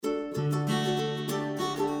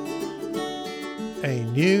A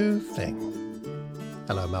new thing.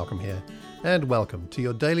 Hello, Malcolm here, and welcome to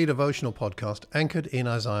your daily devotional podcast anchored in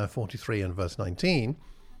Isaiah 43 and verse 19.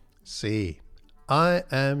 See, I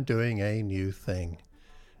am doing a new thing.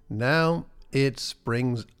 Now it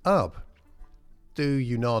springs up. Do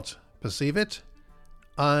you not perceive it?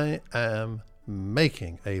 I am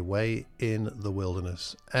making a way in the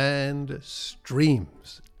wilderness and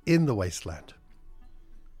streams in the wasteland.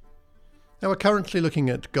 Now, we're currently looking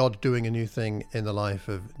at God doing a new thing in the life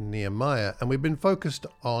of Nehemiah, and we've been focused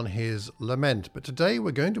on his lament. But today we're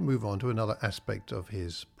going to move on to another aspect of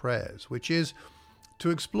his prayers, which is to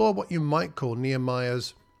explore what you might call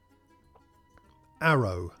Nehemiah's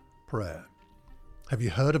arrow prayer. Have you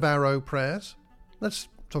heard of arrow prayers? Let's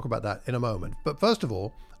talk about that in a moment. But first of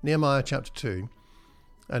all, Nehemiah chapter 2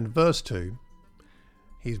 and verse 2,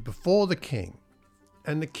 he's before the king.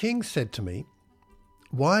 And the king said to me,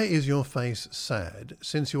 "Why is your face sad,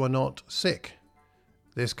 since you are not sick?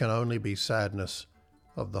 This can only be sadness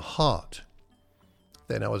of the heart."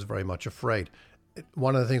 Then I was very much afraid.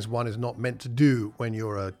 One of the things one is not meant to do when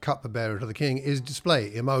you're a cupbearer to the king is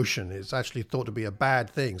display emotion. It's actually thought to be a bad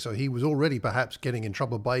thing. So he was already perhaps getting in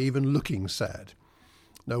trouble by even looking sad.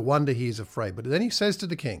 No wonder he is afraid. But then he says to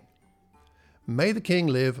the king, "May the king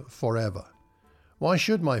live forever. Why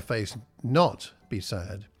should my face not be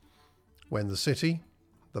sad when the city,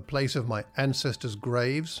 the place of my ancestors'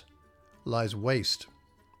 graves, lies waste,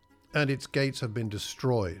 and its gates have been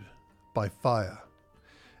destroyed by fire?"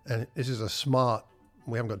 And this is a smart,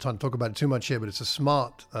 we haven't got time to talk about it too much here, but it's a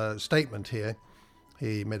smart statement here.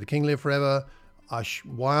 May the king live forever.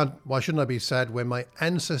 Why shouldn't I be sad when my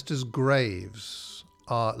ancestors' graves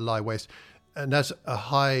lie waste? And that's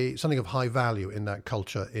something of high value in that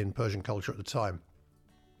culture, in Persian culture at the time.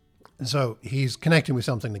 And so he's connecting with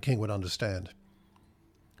something the king would understand.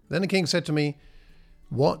 Then the king said to me,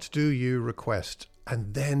 "What do you request?"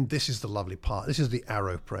 And then this is the lovely part. This is the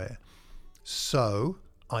arrow prayer. "So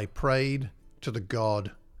I prayed to the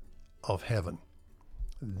God of heaven.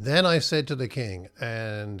 Then I said to the king,"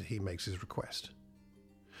 and he makes his request.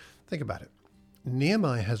 Think about it.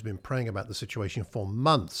 Nehemiah has been praying about the situation for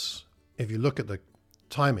months. If you look at the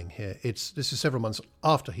timing here, this is several months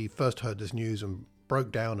after he first heard this news and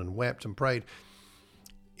broke down and wept and prayed.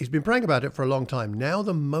 He's been praying about it for a long time. Now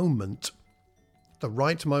the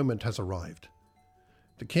right moment has arrived.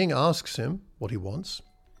 The king asks him what he wants,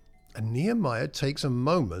 and Nehemiah takes a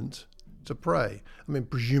moment to pray.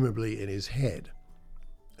 Presumably in his head.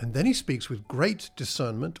 And then he speaks with great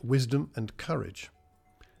discernment, wisdom, and courage.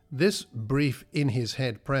 This brief in his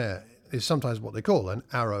head prayer is sometimes what they call an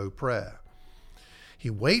arrow prayer. He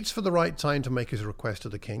waits for the right time to make his request to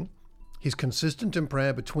the king. He's consistent in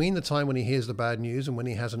prayer between the time when he hears the bad news and when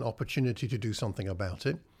he has an opportunity to do something about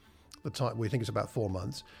it. The time, we think it's about 4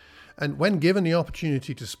 months. And when given the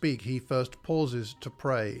opportunity to speak, he first pauses to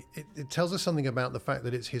pray. It tells us something about the fact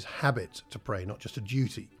that it's his habit to pray, not just a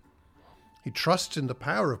duty. He trusts in the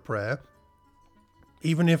power of prayer,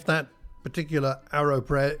 even if that particular arrow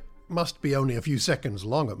prayer must be only a few seconds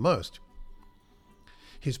long at most.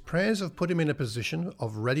 His prayers have put him in a position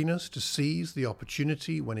of readiness to seize the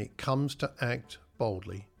opportunity when it comes to act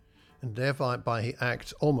boldly, and thereby he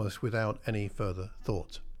acts almost without any further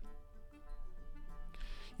thought.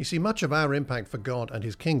 You see, much of our impact for God and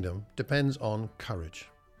his kingdom depends on courage.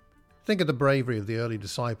 Think of the bravery of the early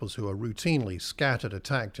disciples who are routinely scattered,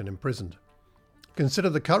 attacked, and imprisoned.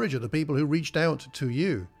 Consider the courage of the people who reached out to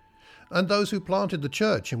you, and those who planted the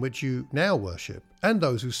church in which you now worship, and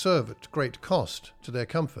those who serve at great cost to their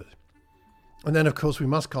comfort. And then, of course, we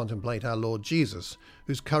must contemplate our Lord Jesus,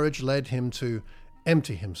 whose courage led him to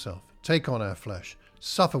empty himself, take on our flesh,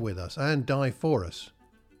 suffer with us, and die for us.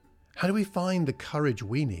 How do we find the courage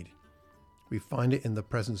we need? We find it in the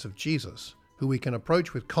presence of Jesus, who we can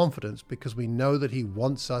approach with confidence because we know that he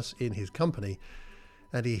wants us in his company,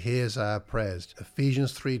 and he hears our prayers.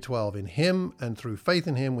 Ephesians 3:12, in him and through faith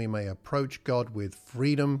in him we may approach God with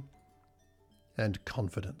freedom and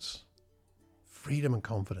confidence. Freedom and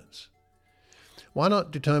confidence. Why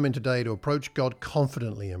not determine today to approach God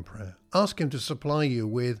confidently in prayer? Ask him to supply you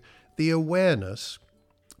with the awareness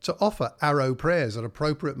to offer arrow prayers at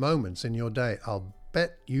appropriate moments in your day. I'll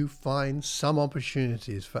bet you find some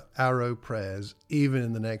opportunities for arrow prayers even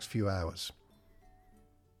in the next few hours.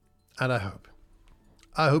 And I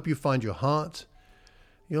hope you find your heart,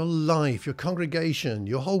 your life, your congregation,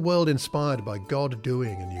 your whole world inspired by God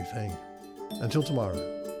doing a new thing. Until tomorrow,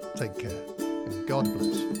 take care and God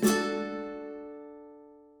bless.